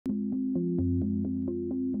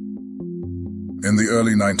In the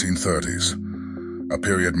early 1930s, a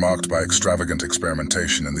period marked by extravagant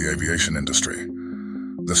experimentation in the aviation industry,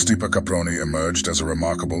 the Stipa-Caproni emerged as a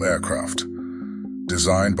remarkable aircraft.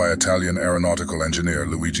 Designed by Italian aeronautical engineer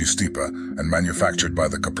Luigi Stipa and manufactured by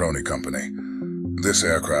the Caproni Company, this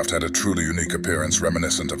aircraft had a truly unique appearance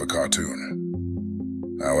reminiscent of a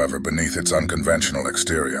cartoon. However, beneath its unconventional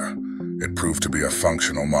exterior, it proved to be a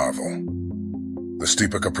functional marvel. The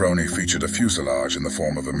Stipa-Caproni featured a fuselage in the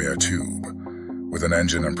form of a mere tube, with an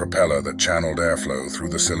engine and propeller that channeled airflow through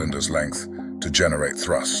the cylinder's length to generate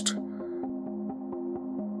thrust.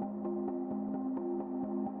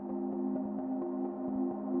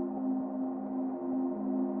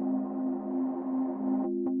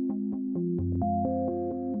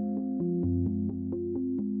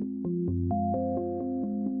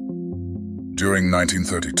 During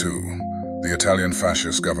 1932, the Italian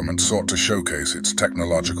fascist government sought to showcase its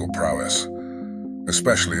technological prowess,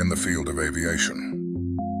 especially in the field of aviation.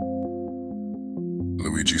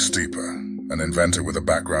 Luigi Stipa, an inventor with a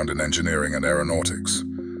background in engineering and aeronautics,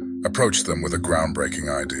 approached them with a groundbreaking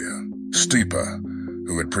idea. Stipa,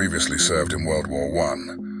 who had previously served in World War I,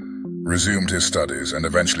 resumed his studies and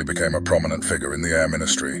eventually became a prominent figure in the Air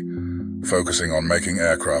Ministry, focusing on making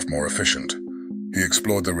aircraft more efficient. He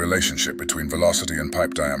explored the relationship between velocity and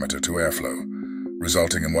pipe diameter to airflow,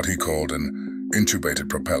 resulting in what he called an intubated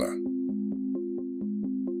propeller.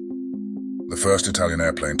 The first Italian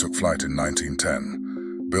airplane took flight in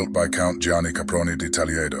 1910, built by Count Gianni Caproni di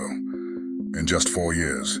Toledo. In just 4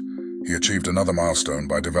 years, he achieved another milestone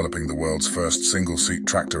by developing the world's first single-seat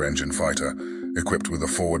tractor engine fighter equipped with a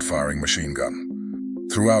forward-firing machine gun.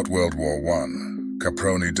 Throughout World War I,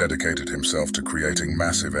 Caproni dedicated himself to creating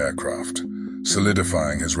massive aircraft,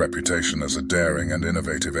 solidifying his reputation as a daring and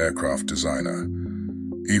innovative aircraft designer.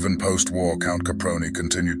 Even post-war, Count Caproni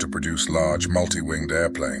continued to produce large, multi-winged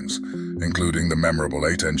airplanes, including the memorable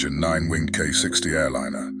 8-engine, 9-winged K-60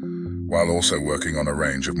 airliner, while also working on a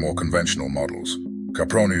range of more conventional models.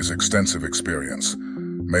 Caproni's extensive experience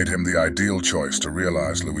made him the ideal choice to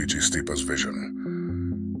realize Luigi Stipa's vision.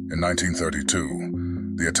 In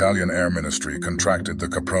 1932, the Italian Air Ministry contracted the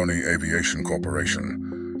Caproni Aviation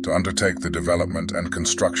Corporation to undertake the development and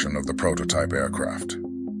construction of the prototype aircraft.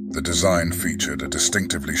 The design featured a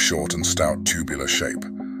distinctively short and stout tubular shape,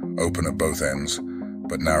 open at both ends,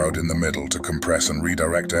 but narrowed in the middle to compress and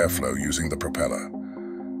redirect airflow using the propeller.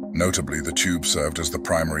 Notably, the tube served as the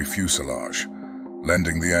primary fuselage,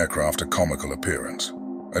 lending the aircraft a comical appearance.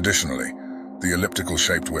 Additionally, the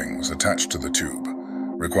elliptical-shaped wings attached to the tube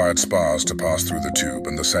required spars to pass through the tube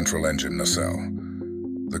and the central engine nacelle.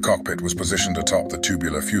 The cockpit was positioned atop the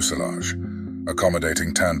tubular fuselage,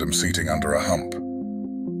 accommodating tandem seating under a hump.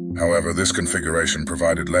 However, this configuration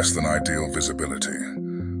provided less than ideal visibility,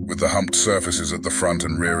 with the humped surfaces at the front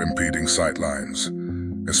and rear impeding sight lines,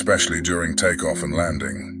 especially during takeoff and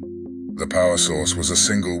landing. The power source was a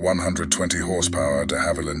single 120 horsepower de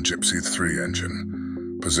Havilland Gypsy 3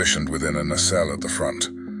 engine, positioned within a nacelle at the front,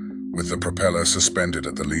 with the propeller suspended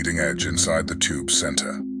at the leading edge inside the tube's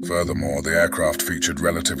center. Furthermore, the aircraft featured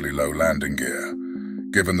relatively low landing gear,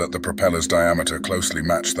 given that the propeller's diameter closely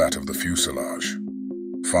matched that of the fuselage.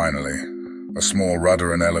 Finally, a small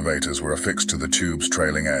rudder and elevators were affixed to the tube's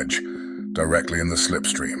trailing edge, directly in the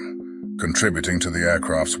slipstream, contributing to the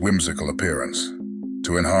aircraft's whimsical appearance.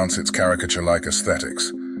 To enhance its caricature-like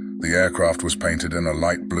aesthetics, the aircraft was painted in a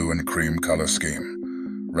light blue and cream color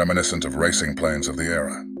scheme, reminiscent of racing planes of the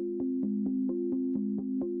era.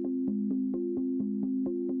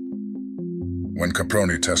 When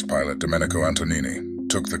Caproni test pilot Domenico Antonini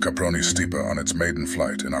took the Caproni Stipa on its maiden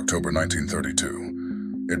flight in October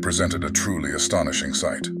 1932, it presented a truly astonishing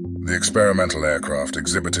sight. The experimental aircraft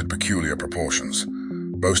exhibited peculiar proportions,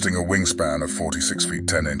 boasting a wingspan of 46 feet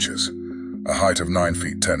 10 inches, a height of 9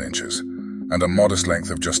 feet 10 inches, and a modest length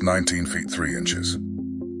of just 19 feet 3 inches.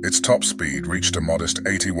 Its top speed reached a modest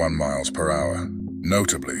 81 miles per hour.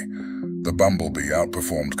 Notably, the Bumblebee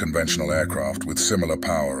outperformed conventional aircraft with similar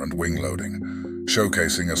power and wing loading,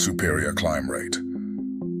 showcasing a superior climb rate.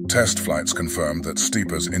 Test flights confirmed that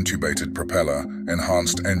Stipa's intubated propeller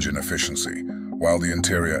enhanced engine efficiency, while the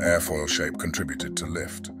interior airfoil shape contributed to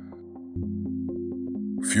lift.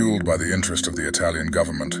 Fueled by the interest of the Italian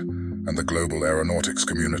government and the global aeronautics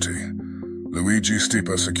community, Luigi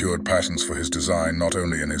Stipa secured patents for his design not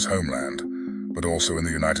only in his homeland, but also in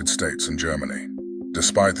the United States and Germany.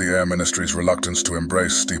 Despite the Air Ministry's reluctance to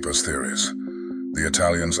embrace Stipa's theories, the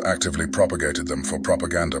Italians actively propagated them for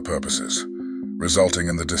propaganda purposes, resulting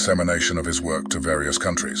in the dissemination of his work to various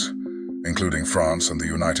countries, including France and the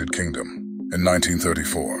United Kingdom. In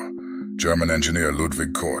 1934, German engineer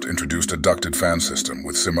Ludwig Korth introduced a ducted fan system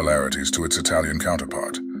with similarities to its Italian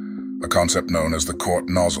counterpart, a concept known as the Korth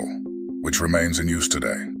nozzle, which remains in use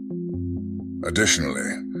today. Additionally,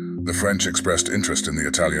 the French expressed interest in the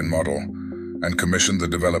Italian model and commissioned the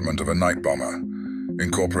development of a night bomber,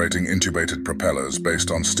 incorporating intubated propellers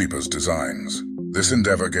based on Stipa's designs. This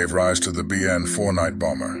endeavor gave rise to the BN-4 night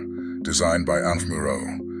bomber, designed by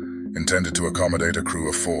Murau, intended to accommodate a crew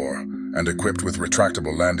of 4 and equipped with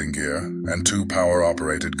retractable landing gear and 2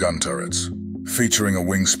 power-operated gun turrets. Featuring a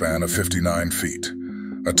wingspan of 59 feet,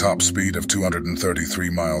 a top speed of 233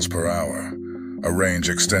 miles per hour, a range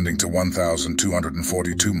extending to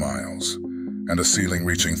 1,242 miles, and a ceiling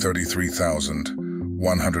reaching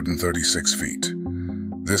 33,136 feet.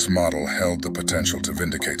 This model held the potential to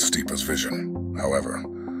vindicate Stipa's vision. However,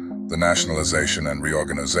 the nationalization and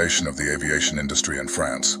reorganization of the aviation industry in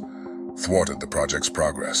France thwarted the project's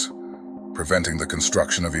progress, preventing the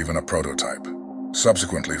construction of even a prototype.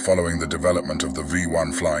 Subsequently, following the development of the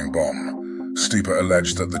V-1 flying bomb, Stipa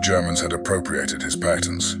alleged that the Germans had appropriated his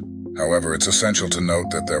patents. However, it's essential to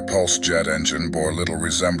note that their pulse jet engine bore little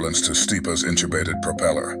resemblance to Stipa's intubated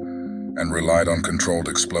propeller and relied on controlled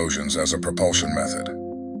explosions as a propulsion method.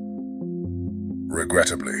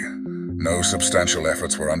 Regrettably, no substantial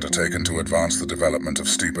efforts were undertaken to advance the development of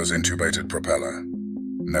Stipa's intubated propeller.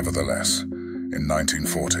 Nevertheless, in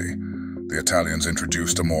 1940, the Italians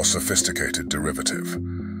introduced a more sophisticated derivative,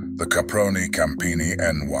 the Caproni Company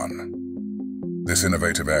N1. This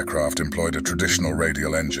innovative aircraft employed a traditional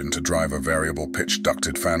radial engine to drive a variable pitch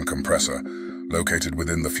ducted fan compressor located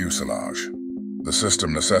within the fuselage. The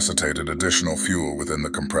system necessitated additional fuel within the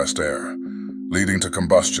compressed air, leading to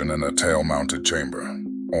combustion in a tail-mounted chamber.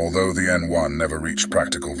 Although the N1 never reached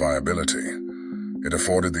practical viability, it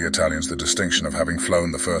afforded the Italians the distinction of having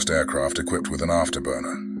flown the first aircraft equipped with an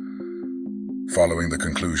afterburner. Following the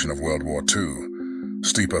conclusion of World War II,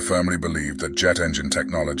 Stipa firmly believed that jet engine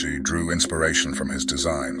technology drew inspiration from his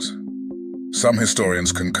designs. Some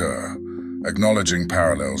historians concur, acknowledging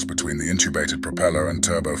parallels between the intubated propeller and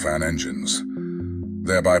turbofan engines,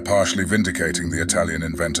 thereby partially vindicating the Italian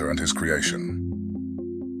inventor and his creation.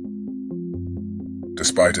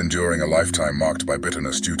 Despite enduring a lifetime marked by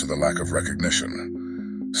bitterness due to the lack of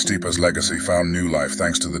recognition, Stipa's legacy found new life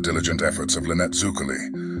thanks to the diligent efforts of Lynette Zuccoli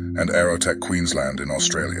and Aerotech Queensland in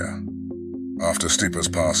Australia. After Stipa's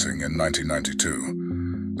passing in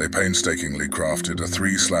 1992, they painstakingly crafted a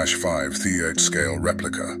 3/5 th scale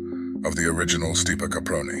replica of the original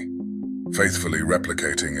Stipa-Caproni, faithfully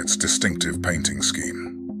replicating its distinctive painting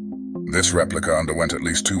scheme. This replica underwent at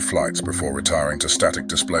least 2 flights before retiring to static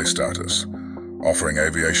display status, offering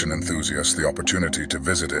aviation enthusiasts the opportunity to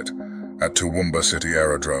visit it at Toowoomba City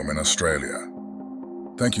Aerodrome in Australia.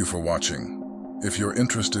 Thank you for watching. If you're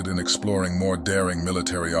interested in exploring more daring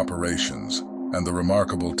military operations and the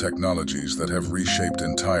remarkable technologies that have reshaped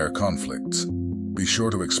entire conflicts, be sure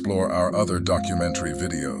to explore our other documentary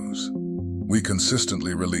videos. We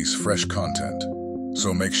consistently release fresh content,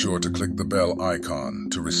 so make sure to click the bell icon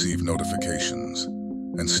to receive notifications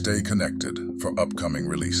and stay connected for upcoming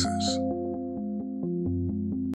releases.